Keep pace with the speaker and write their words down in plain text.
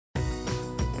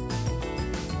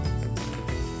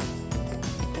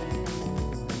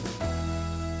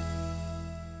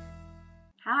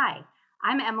Hi,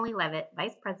 I'm Emily Levitt,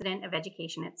 Vice President of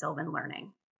Education at Sylvan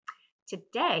Learning.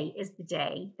 Today is the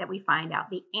day that we find out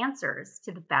the answers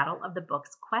to the Battle of the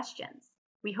Books questions.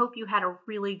 We hope you had a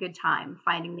really good time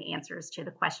finding the answers to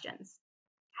the questions.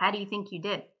 How do you think you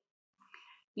did?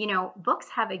 You know, books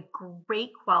have a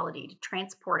great quality to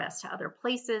transport us to other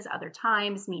places, other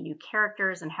times, meet new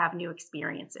characters, and have new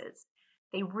experiences.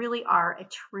 They really are a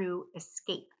true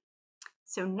escape.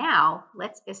 So now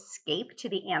let's escape to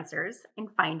the answers and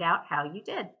find out how you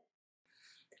did.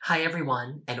 Hi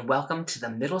everyone, and welcome to the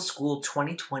Middle School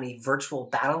 2020 Virtual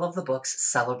Battle of the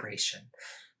Books celebration.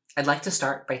 I'd like to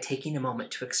start by taking a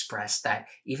moment to express that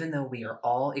even though we are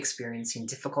all experiencing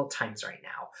difficult times right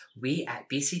now, we at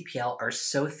BCPL are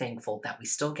so thankful that we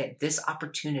still get this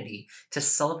opportunity to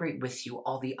celebrate with you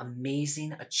all the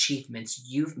amazing achievements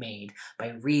you've made by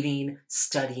reading,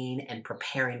 studying, and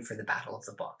preparing for the Battle of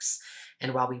the Books.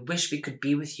 And while we wish we could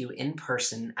be with you in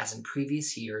person as in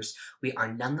previous years, we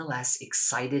are nonetheless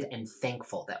excited and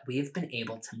thankful that we have been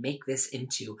able to make this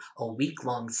into a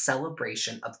week-long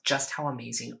celebration of just how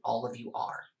amazing all of you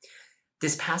are.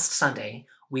 This past Sunday,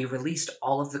 we released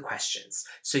all of the questions,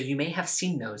 so you may have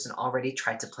seen those and already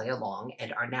tried to play along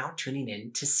and are now tuning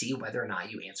in to see whether or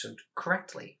not you answered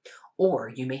correctly. Or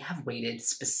you may have waited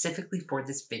specifically for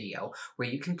this video where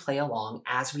you can play along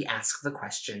as we ask the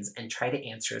questions and try to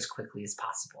answer as quickly as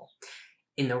possible.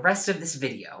 In the rest of this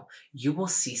video, you will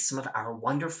see some of our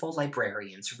wonderful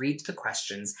librarians read the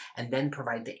questions and then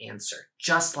provide the answer,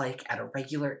 just like at a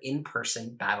regular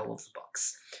in-person Battle of the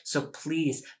Books. So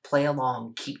please play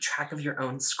along, keep track of your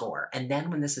own score, and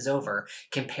then when this is over,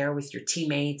 compare with your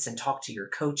teammates and talk to your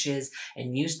coaches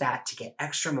and use that to get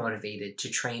extra motivated to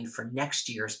train for next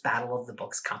year's Battle of the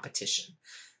Books competition.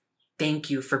 Thank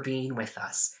you for being with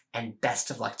us, and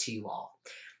best of luck to you all.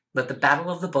 Let the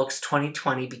Battle of the Books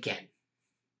 2020 begin.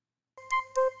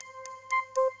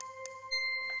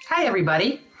 Hi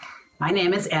everybody, my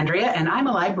name is Andrea and I'm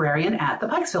a librarian at the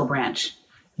Pikesville branch.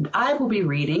 And I will be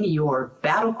reading your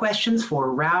battle questions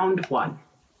for round 1.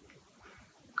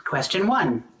 Question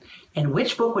 1, in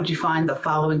which book would you find the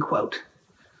following quote?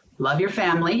 Love your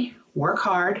family, work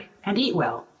hard, and eat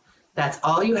well. That's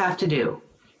all you have to do.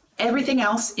 Everything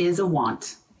else is a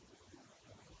want.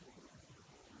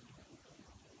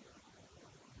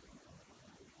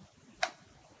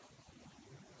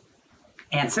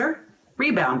 Answer,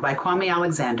 Rebound by Kwame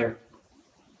Alexander.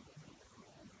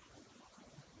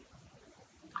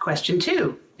 Question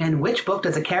 2. In which book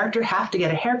does a character have to get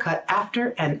a haircut after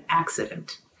an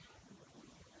accident?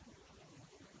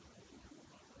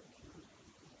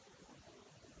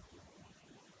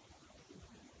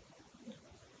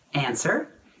 Answer,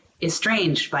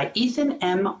 Estranged by Ethan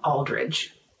M.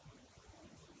 Aldridge.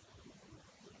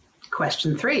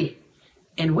 Question 3.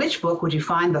 In which book would you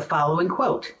find the following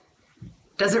quote?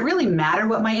 Does it really matter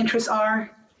what my interests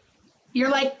are? You're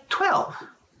like 12.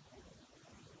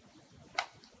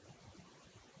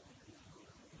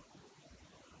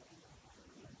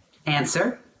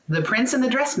 Answer, The Prince and the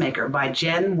Dressmaker by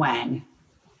Jen Wang.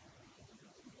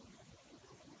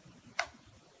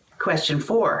 Question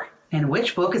 4. In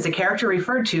which book is a character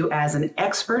referred to as an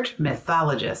expert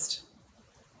mythologist?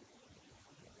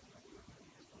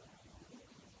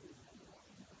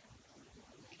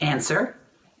 Answer,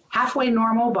 Halfway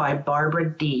Normal by Barbara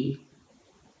D.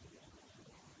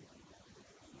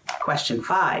 Question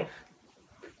 5.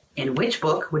 In which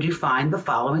book would you find the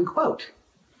following quote?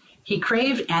 He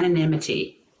craved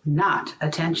anonymity, not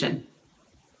attention.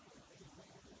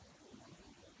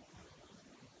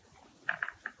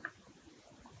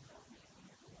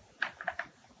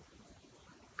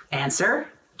 Answer,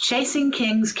 Chasing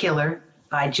King's Killer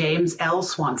by James L.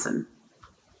 Swanson.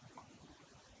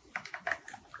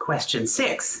 Question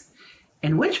 6.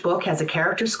 In which book has a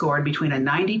character scored between a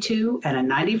 92 and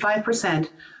a 95%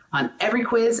 on every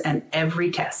quiz and every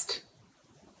test?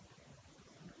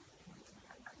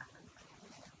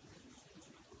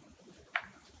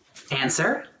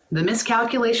 Answer, The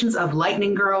Miscalculations of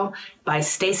Lightning Girl by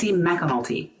Stacey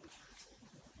McAnulty.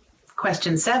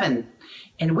 Question 7.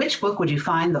 In which book would you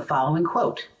find the following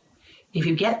quote? If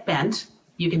you get bent,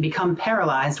 you can become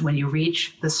paralyzed when you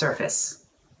reach the surface.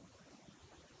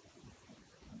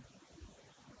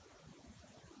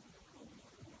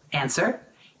 Answer,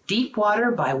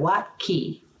 Deepwater by Wat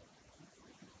Key.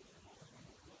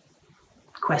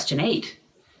 Question 8.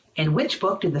 In which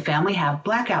book did the family have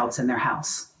blackouts in their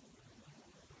house?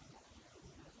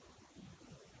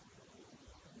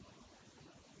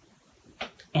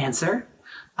 Answer,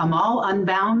 Amal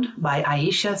Unbound by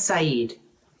Aisha Saeed.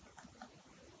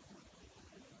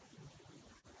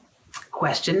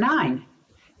 Question 9.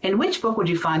 In which book would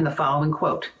you find the following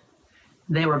quote?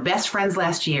 They were best friends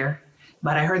last year,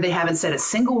 but I heard they haven't said a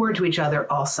single word to each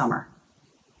other all summer.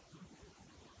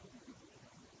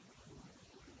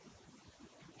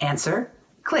 Answer,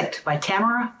 Clicked by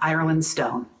Tamara Ireland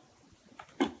Stone.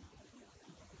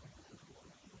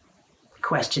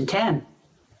 Question 10.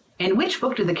 In which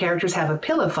book do the characters have a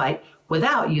pillow fight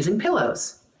without using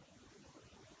pillows?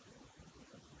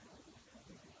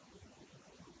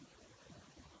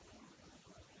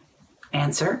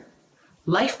 Answer,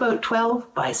 Lifeboat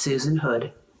 12 by Susan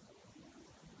Hood.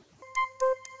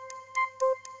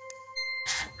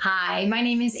 Hi, my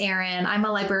name is Erin. I'm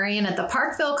a librarian at the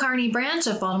Parkville Kearney branch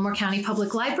of Baltimore County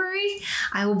Public Library.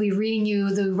 I will be reading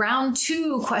you the round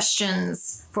 2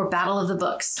 questions for Battle of the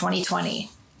Books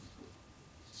 2020.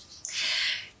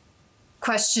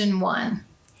 Question 1.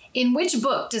 In which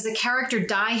book does a character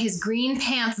dye his green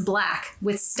pants black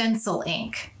with stencil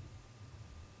ink?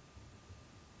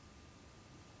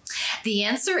 The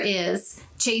answer is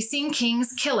Chasing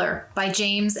King's Killer by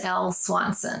James L.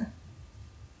 Swanson.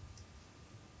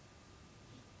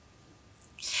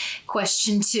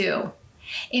 Question 2.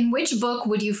 In which book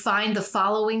would you find the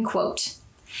following quote?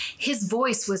 His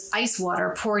voice was ice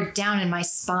water poured down in my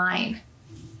spine.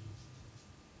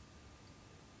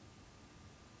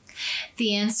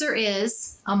 The answer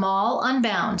is Amal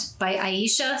Unbound by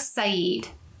Aisha Saeed.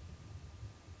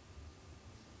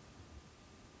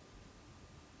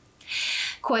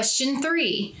 Question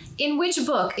 3. In which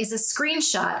book is a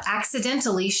screenshot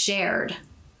accidentally shared?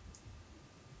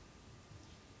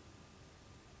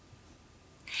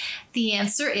 The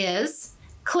answer is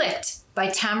Clicked by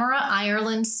Tamara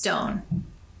Ireland Stone.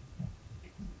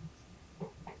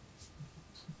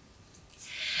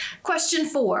 Question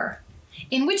 4.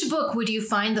 In which book would you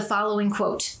find the following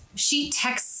quote? She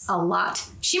texts a lot.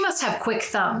 She must have quick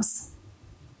thumbs.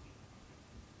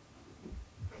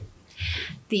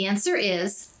 The answer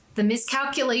is The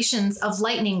Miscalculations of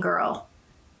Lightning Girl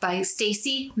by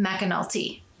Stacey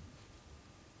McAnulty.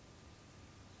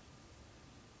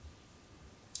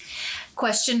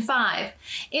 Question 5.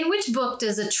 In which book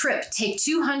does a trip take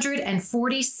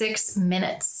 246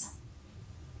 minutes?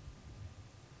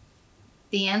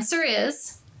 The answer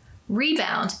is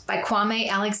Rebound by Kwame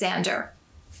Alexander.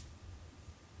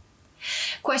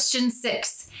 Question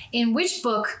 6. In which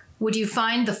book would you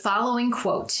find the following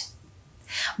quote?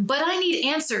 But I need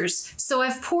answers, so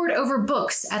I've pored over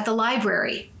books at the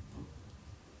library.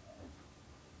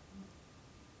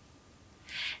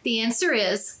 The answer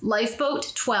is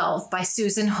Lifeboat 12 by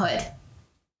Susan Hood.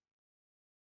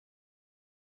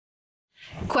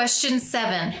 Question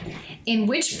 7. In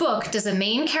which book does a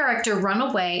main character run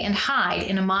away and hide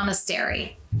in a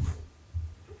monastery?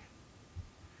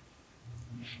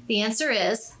 The answer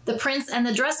is The Prince and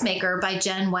the Dressmaker by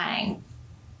Jen Wang.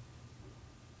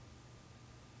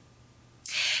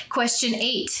 Question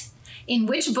 8. In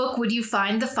which book would you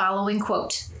find the following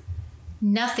quote?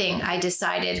 Nothing, I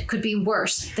decided, could be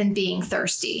worse than being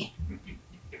thirsty.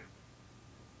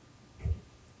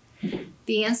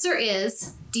 The answer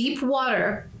is Deep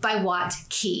Water by Watt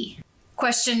Key.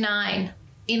 Question 9.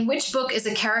 In which book is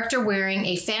a character wearing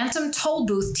a Phantom Toll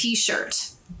Booth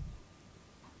t-shirt?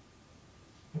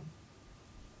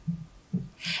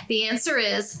 The answer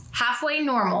is Halfway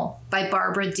Normal by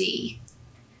Barbara D.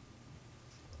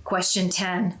 Question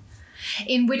 10.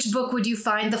 In which book would you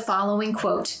find the following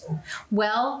quote?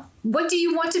 Well, what do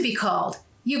you want to be called?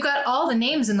 You've got all the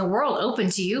names in the world open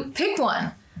to you. Pick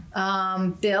one.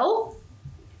 Bill?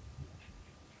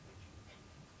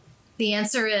 The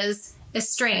answer is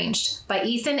Estranged by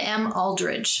Ethan M.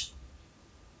 Aldridge.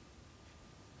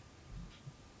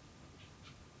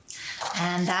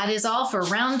 And that is all for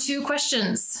round 2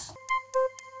 questions.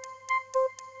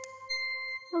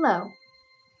 Hello,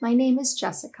 my name is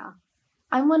Jessica.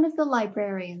 I'm one of the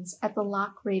librarians at the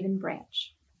Loch Raven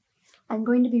branch. I'm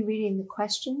going to be reading the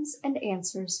questions and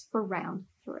answers for round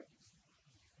 3.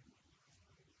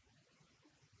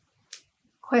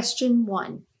 Question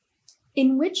 1.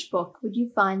 In which book would you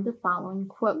find the following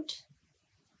quote?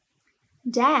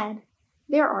 Dad,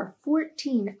 there are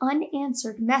 14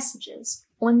 unanswered messages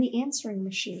on the answering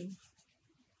machine.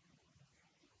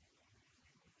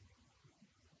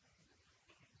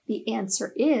 The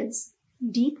answer is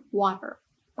Deep Water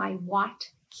by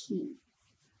Watt Key.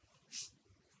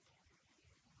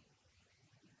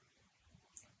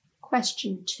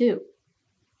 Question 2.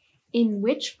 In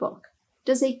which book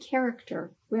does a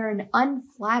character wear an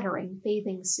unflattering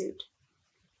bathing suit?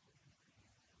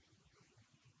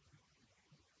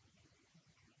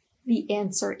 The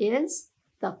answer is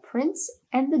The Prince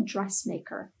and the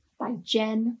Dressmaker by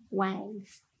Jen Wang.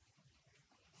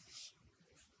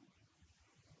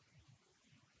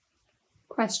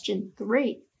 Question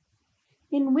 3.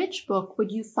 In which book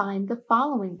would you find the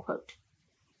following quote?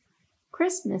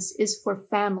 Christmas is for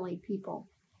family people.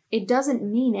 It doesn't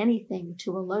mean anything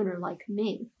to a loner like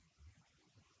me.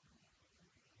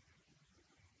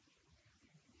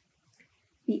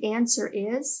 The answer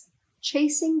is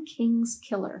Chasing King's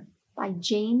Killer by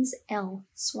James L.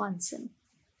 Swanson.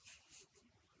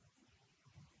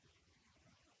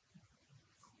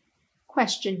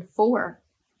 Question 4.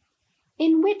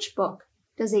 In which book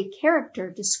does a character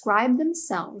describe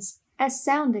themselves as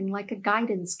sounding like a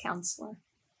guidance counselor?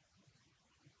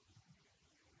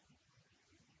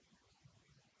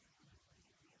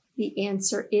 The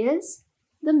answer is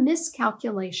The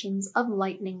Miscalculations of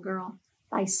Lightning Girl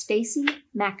by Stacey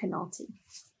McAnulty.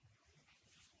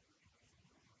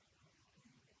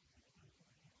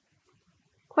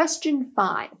 Question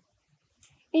 5.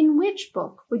 In which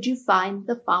book would you find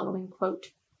the following quote?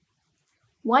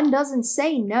 One doesn't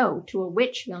say no to a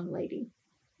witch, young lady.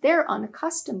 They're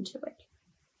unaccustomed to it.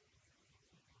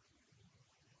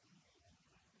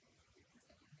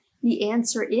 The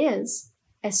answer is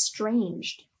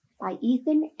Estranged by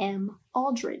Ethan M.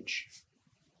 Aldridge.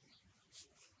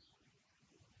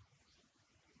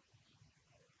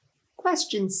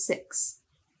 Question 6.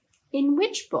 In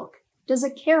which book does a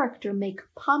character make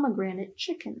pomegranate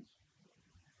chicken?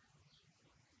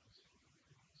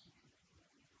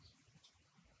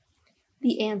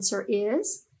 The answer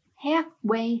is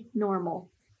Halfway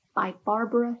Normal by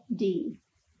Barbara D.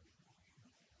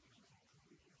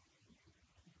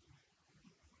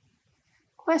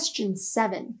 Question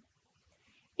 7.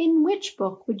 In which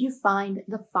book would you find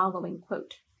the following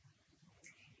quote?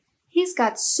 He's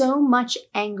got so much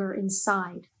anger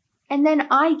inside, and then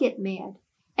I get mad,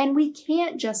 and we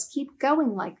can't just keep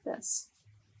going like this.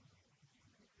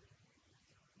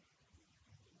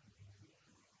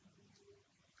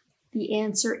 The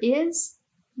answer is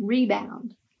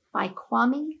Rebound by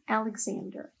Kwame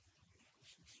Alexander.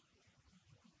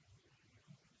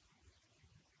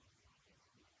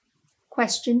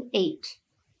 Question 8.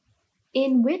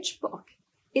 In which book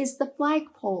is the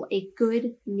flagpole a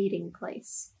good meeting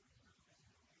place?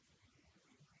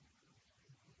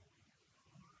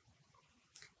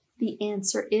 The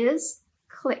answer is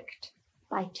Clicked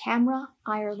by Tamra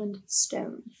Ireland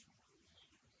Stone.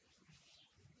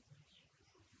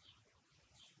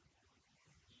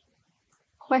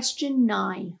 Question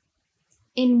 9.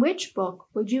 In which book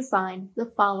would you find the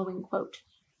following quote?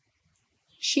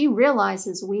 She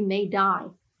realizes we may die.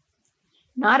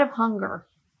 Not of hunger,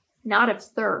 not of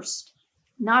thirst,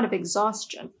 not of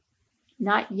exhaustion,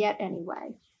 not yet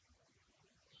anyway.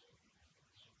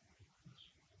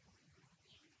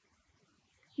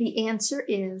 The answer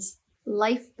is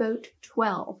Lifeboat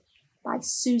 12 by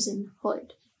Susan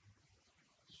Hood.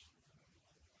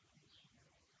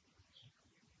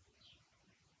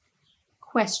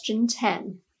 Question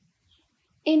 10.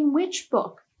 In which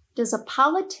book does a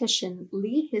politician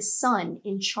leave his son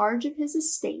in charge of his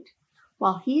estate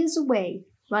while he is away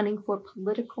running for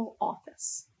political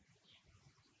office?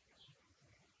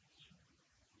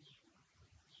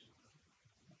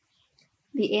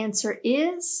 The answer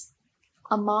is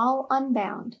Amal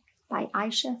Unbound by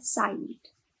Aisha Saeed.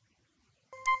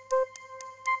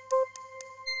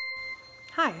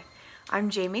 Hi, I'm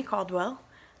Jamie Caldwell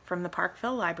from the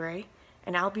Parkville Library,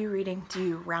 and I'll be reading to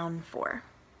you round 4.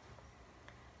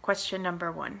 Question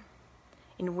number 1.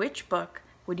 In which book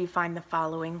would you find the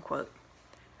following quote?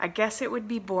 I guess it would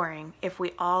be boring if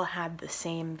we all had the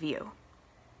same view.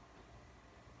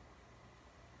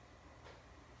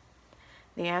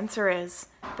 The answer is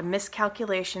The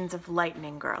Miscalculations of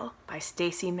Lightning Girl by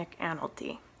Stacey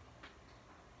McAnulty.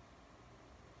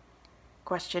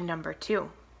 Question number 2.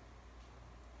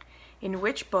 In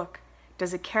which book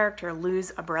does a character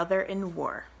lose a brother in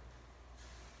war?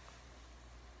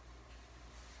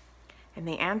 And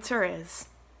the answer is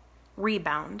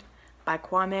Rebound by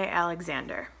Kwame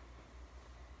Alexander.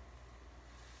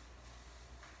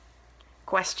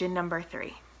 Question number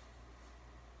 3.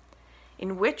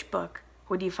 In which book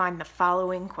would you find the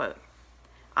following quote?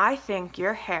 I think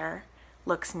your hair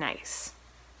looks nice.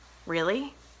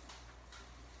 Really?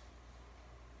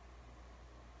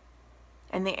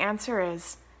 And the answer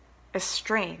is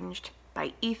Estranged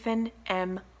by Ethan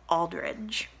M.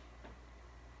 Aldridge.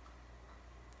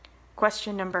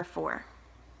 Question number 4.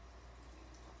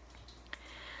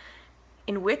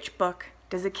 In which book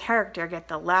does a character get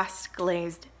the last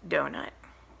glazed donut?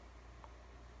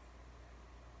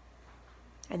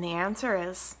 And the answer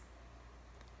is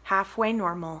Halfway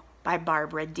Normal by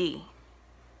Barbara D.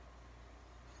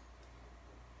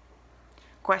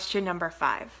 Question number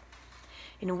 5.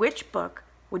 In which book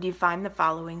would you find the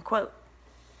following quote?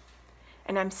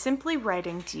 and I'm simply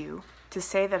writing to you to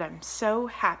say that I'm so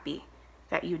happy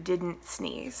that you didn't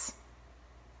sneeze.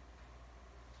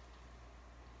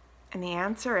 And the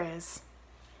answer is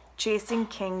Chasing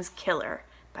King's Killer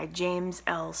by James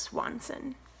L.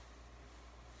 Swanson.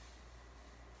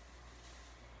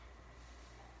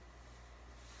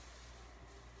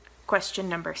 Question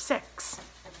number 6.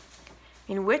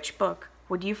 In which book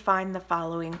would you find the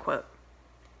following quote?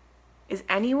 Is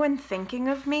anyone thinking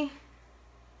of me?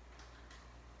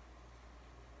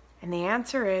 And the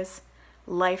answer is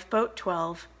Lifeboat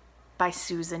 12 by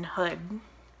Susan Hood.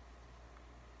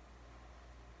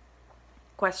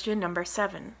 Question number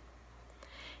 7.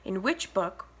 In which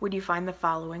book would you find the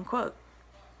following quote?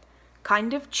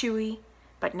 Kind of chewy,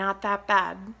 but not that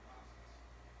bad.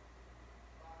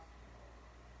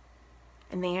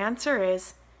 And the answer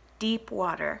is Deep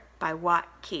Water by Watt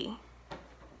Key.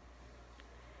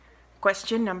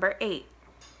 Question number 8.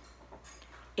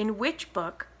 In which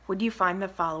book would you find the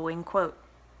following quote?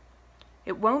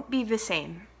 It won't be the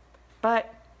same,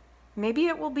 but maybe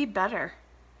it will be better.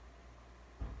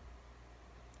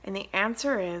 And the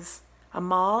answer is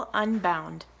Amal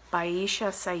Unbound by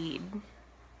Aisha Saeed.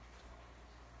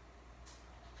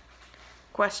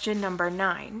 Question number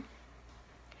 9.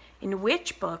 In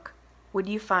which book would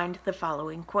you find the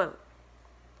following quote?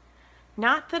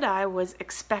 Not that I was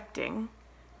expecting,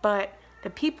 but the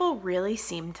people really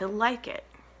seem to like it.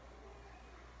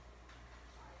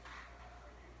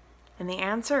 And the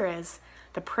answer is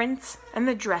The Prince and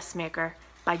the Dressmaker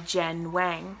by Jen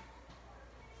Wang.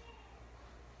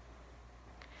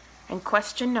 And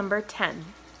question number 10.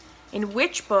 In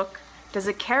which book does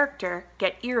a character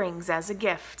get earrings as a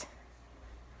gift?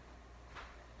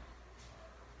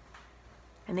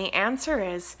 And the answer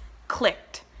is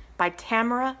Clicked by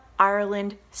Tamara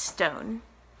Ireland Stone.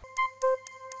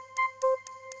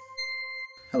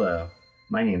 Hello,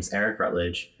 my name's Eric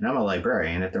Rutledge, and I'm a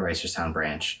librarian at the Reisterstown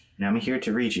branch, and I'm here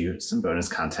to read you some bonus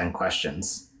content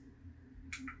questions.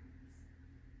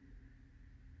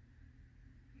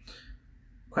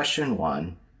 Question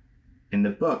 1. In the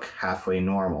book Halfway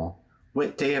Normal,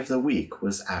 what day of the week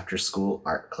was After School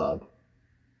Art Club?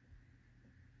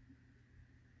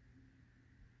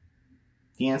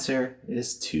 The answer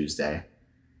is Tuesday.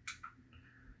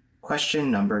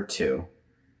 Question number 2.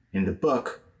 In the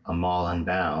book Amal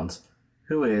Unbound,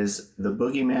 who is the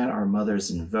boogeyman our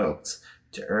mothers invoked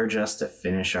to urge us to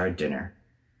finish our dinner?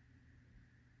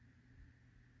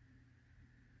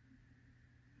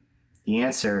 The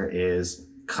answer is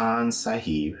Khan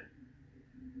Sahib.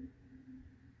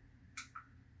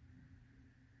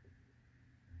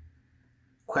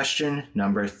 Question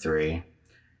number 3.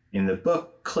 In the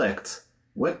book Clicked,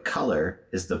 what color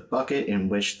is the bucket in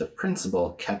which the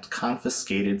principal kept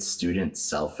confiscated student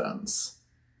cell phones?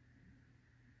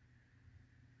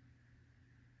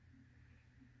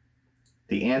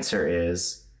 The answer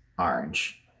is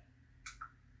orange.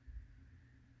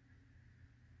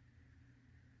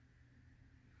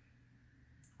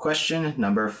 Question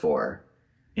number 4.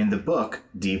 In the book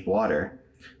Deep Water,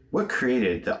 what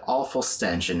created the awful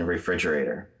stench in the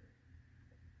refrigerator?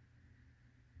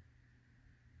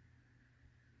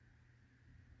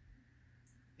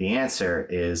 The answer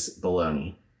is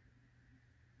bologna.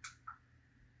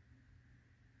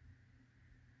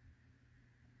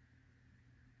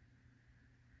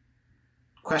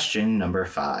 Question number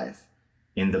 5.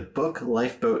 In the book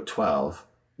Lifeboat 12,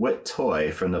 what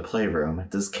toy from the playroom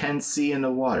does Ken see in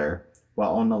the water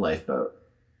while on the lifeboat?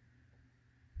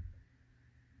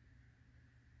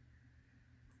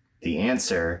 The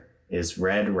answer is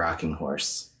Red Rocking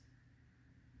Horse.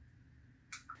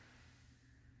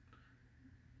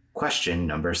 Question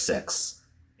number 6.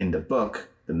 In the book,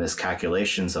 The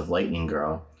Miscalculations of Lightning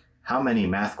Girl, how many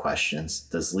math questions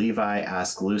does Levi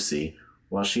ask Lucy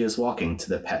while she is walking to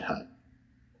the pet hut?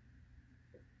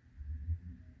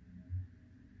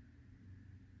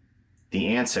 The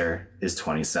answer is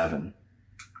 27.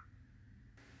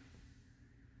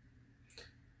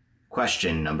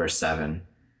 Question number 7.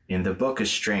 In the book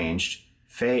Estranged,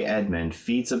 Faye Edmund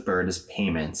feeds a bird as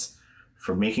payment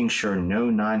for making sure no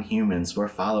non-humans were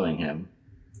following him.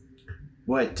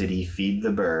 What did he feed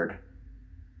the bird?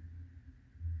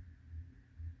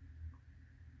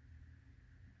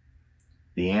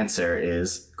 The answer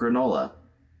is granola.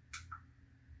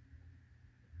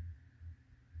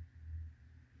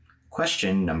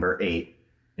 Question number 8.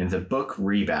 In the book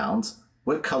Rebound,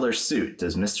 what color suit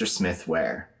does Mr. Smith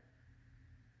wear?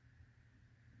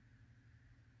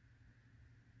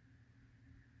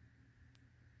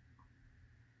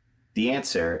 The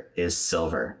answer is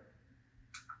silver.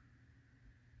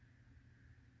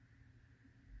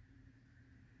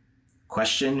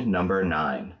 Question number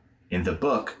 9. In the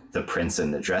book, The Prince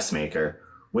and the Dressmaker,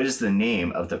 what is the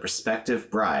name of the prospective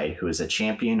bride who is a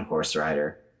champion horse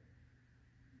rider?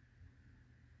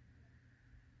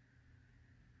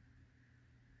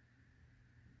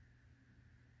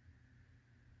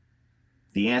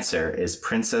 The answer is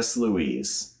Princess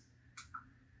Louise.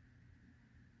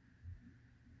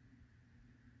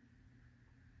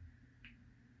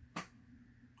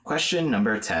 Question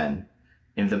number 10.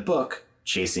 In the book,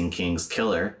 Chasing King's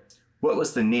Killer, what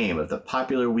was the name of the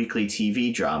popular weekly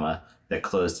TV drama that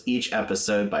closed each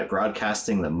episode by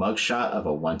broadcasting the mugshot of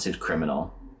a wanted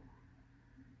criminal?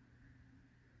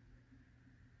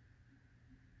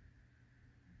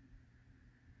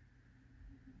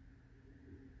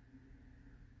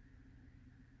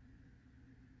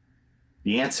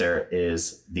 The answer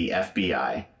is the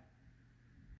FBI.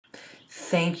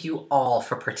 Thank you all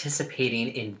for participating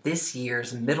in this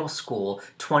year's Middle School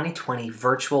 2020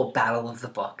 Virtual Battle of the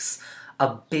Books.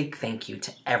 A big thank you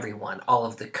to everyone, all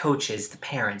of the coaches, the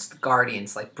parents, the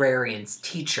guardians, librarians,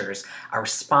 teachers, our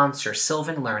sponsor,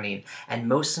 Sylvan Learning, and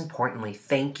most importantly,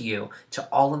 thank you to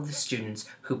all of the students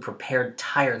who prepared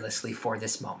tirelessly for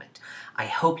this moment. I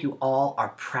hope you all are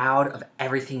proud of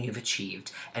everything you've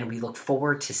achieved, and we look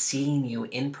forward to seeing you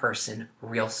in person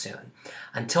real soon.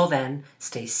 Until then,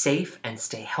 stay safe and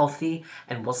stay healthy,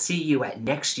 and we'll see you at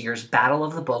next year's Battle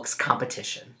of the Books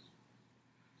competition.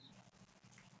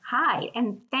 Hi,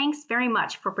 and thanks very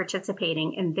much for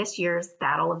participating in this year's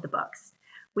Battle of the Books.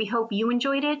 We hope you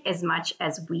enjoyed it as much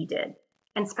as we did.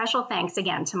 And special thanks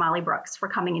again to Molly Brooks for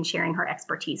coming and sharing her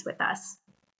expertise with us.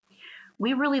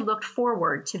 We really looked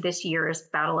forward to this year's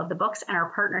Battle of the Books and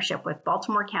our partnership with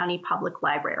Baltimore County Public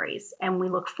Libraries, and we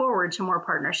look forward to more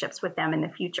partnerships with them in the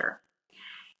future.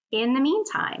 In the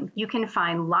meantime, you can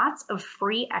find lots of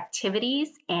free activities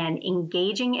and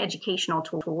engaging educational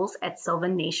tools at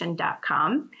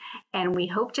sylvannation.com, and we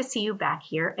hope to see you back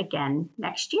here again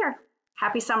next year.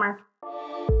 Happy summer!